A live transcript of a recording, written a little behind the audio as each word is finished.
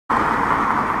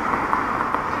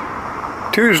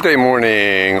Tuesday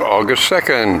morning, August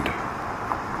 2nd.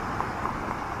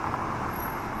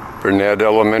 Burnett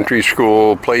Elementary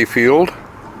School playfield.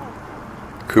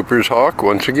 Cooper's hawk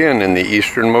once again in the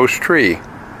easternmost tree.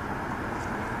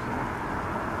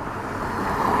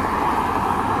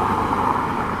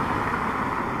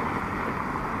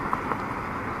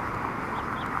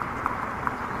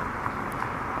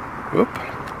 Whoop.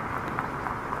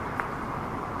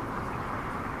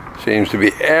 Seems to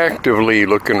be actively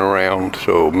looking around,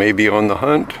 so maybe on the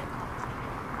hunt,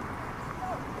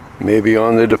 maybe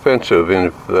on the defensive, and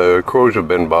if the crows have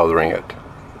been bothering it.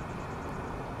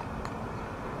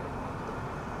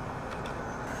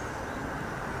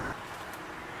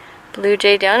 Blue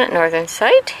jay down at northern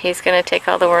site. He's going to take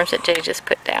all the worms that Jay just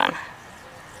put down.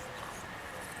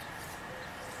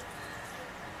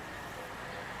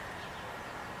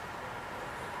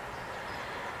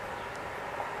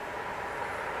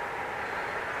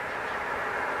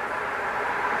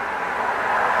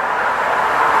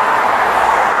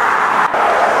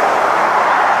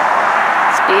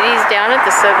 Speedy's down at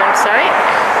the southern site.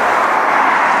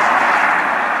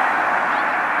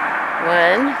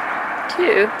 1,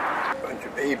 2. Bunch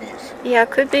of babies. Yeah,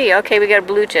 could be. Okay, we got a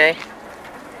blue jay.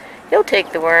 He'll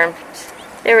take the worms.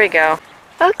 There we go.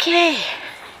 Okay.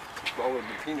 Swallowed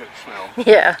the peanut smell.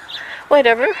 Yeah,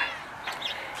 whatever.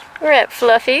 We're at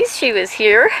Fluffy's. She was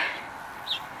here.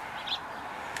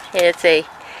 It's a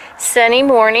sunny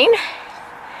morning.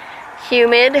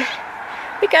 Humid.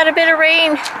 We got a bit of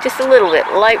rain, just a little bit,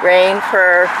 light rain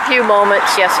for a few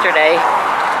moments yesterday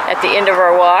at the end of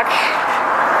our walk.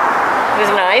 It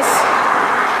was nice.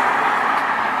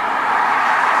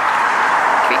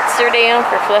 Treats are down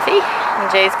for Fluffy,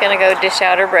 and Jay's gonna go dish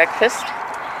out her breakfast,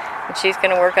 and she's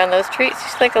gonna work on those treats.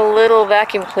 She's like a little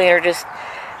vacuum cleaner, just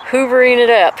hoovering it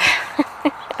up.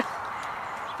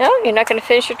 No, you're not gonna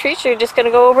finish your treats, you're just gonna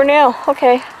go over now.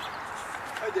 Okay.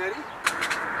 Hi, Daddy.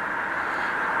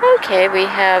 Okay, we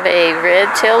have a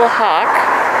red-tailed hawk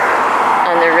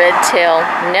on the red-tailed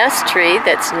nest tree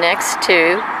that's next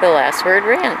to the Last Word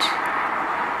Ranch.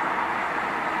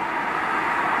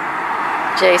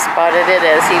 Jay spotted it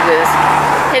as he was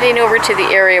heading over to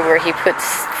the area where he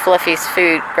puts Fluffy's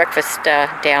food, breakfast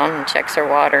down and checks her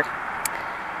water.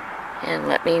 And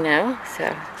let me know,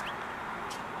 so.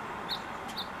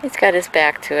 He's got his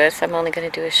back to us. I'm only going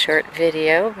to do a short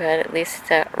video, but at least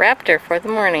wrapped her for the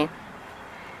morning.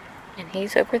 And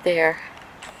he's over there.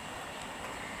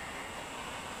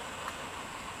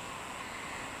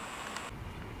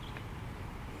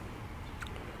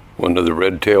 One of the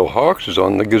red-tailed hawks is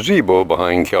on the gazebo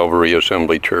behind Calvary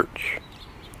Assembly Church.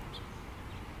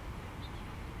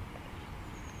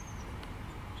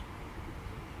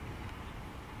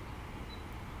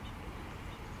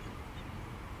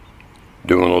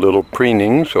 Doing a little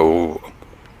preening, so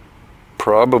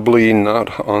probably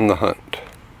not on the hunt.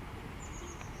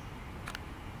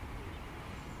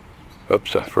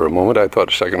 Oops, for a moment I thought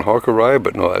a second hawk arrived,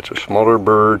 but no, that's a smaller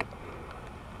bird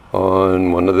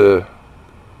on one of the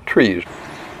trees.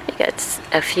 You got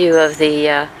a few of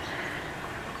the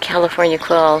California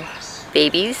quail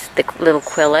babies, the little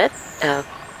quillets,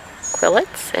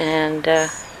 and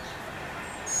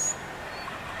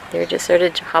they're just sort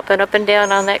of hopping up and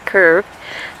down on that curve.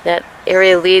 That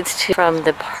area leads to from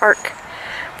the park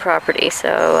property,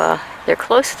 so they're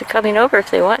close to coming over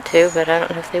if they want to, but I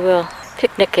don't know if they will.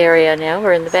 Picnic area now.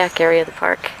 We're in the back area of the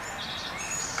park.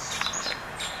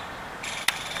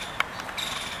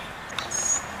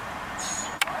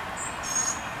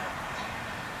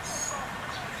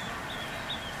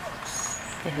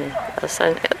 And all of a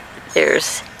sudden,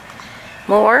 there's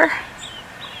more,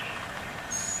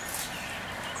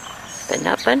 but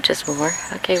not bunches more.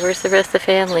 Okay, where's the rest of the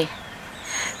family?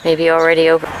 Maybe already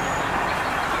over.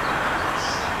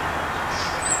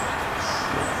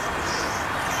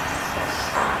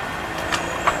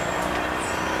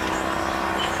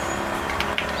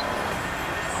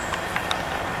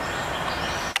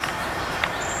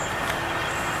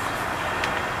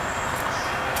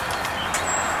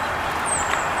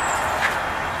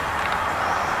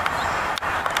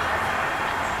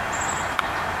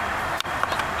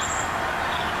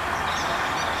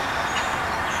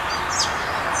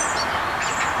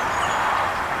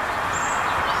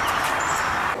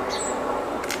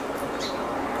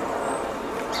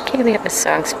 Okay, we have a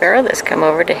song sparrow that's come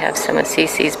over to have some of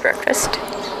Cece's breakfast.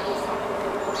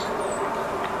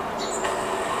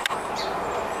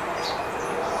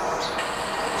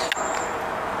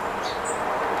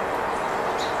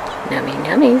 Nummy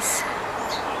nummies.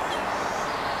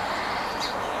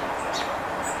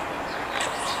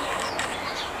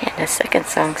 And a second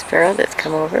song sparrow that's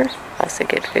come over, also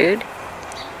good food.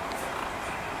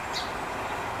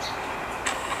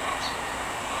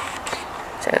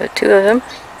 So 2 of them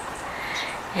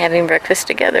having breakfast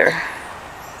together.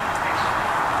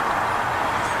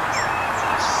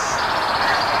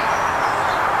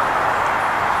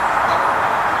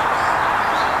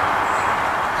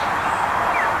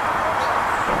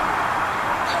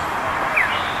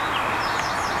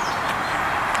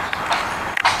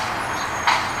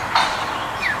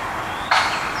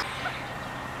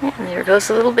 And there goes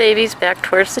the little babies back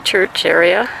towards the church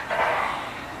area.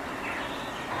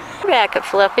 We're back at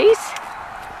Fluffy's.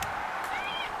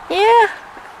 Yeah.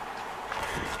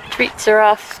 Treats are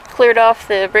off, cleared off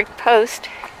the brick post.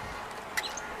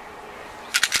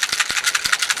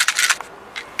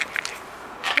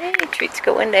 Okay, treats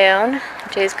going down.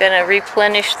 Jay's gonna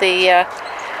replenish the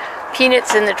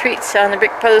peanuts and the treats on the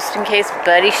brick post in case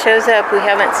Buddy shows up. We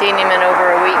haven't seen him in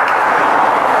over a week.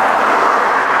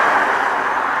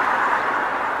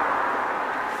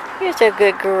 You're a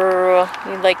good girl.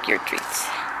 You like your treats.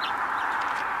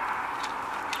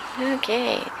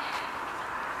 Okay.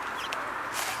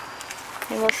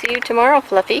 And we'll see you tomorrow,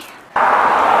 Fluffy.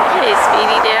 Okay,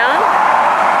 Speedy down.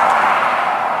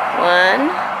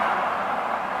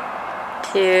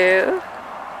 1, 2.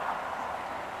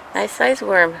 Nice size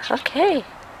worm. Okay.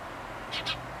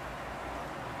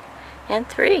 And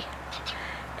 3.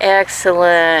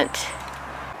 Excellent.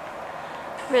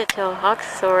 RedTailed Hawk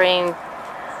soaring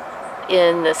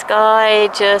in the sky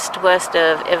just west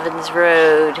of Evans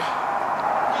Road.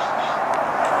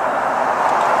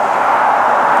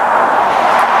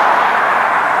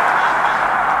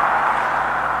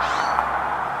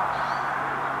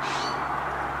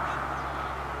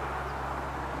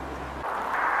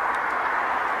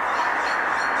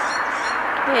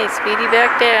 Okay, Speedy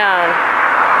back down.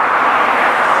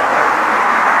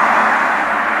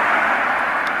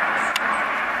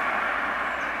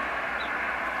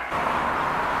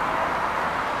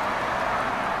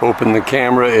 Hoping the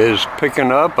camera is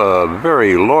picking up a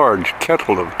very large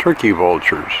kettle of turkey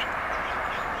vultures.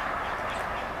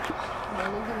 They're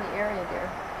leaving the area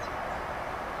there.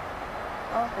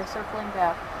 Oh, they're circling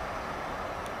back.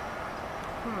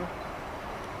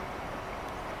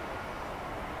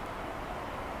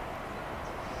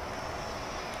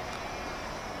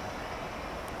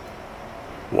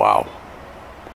 Wow.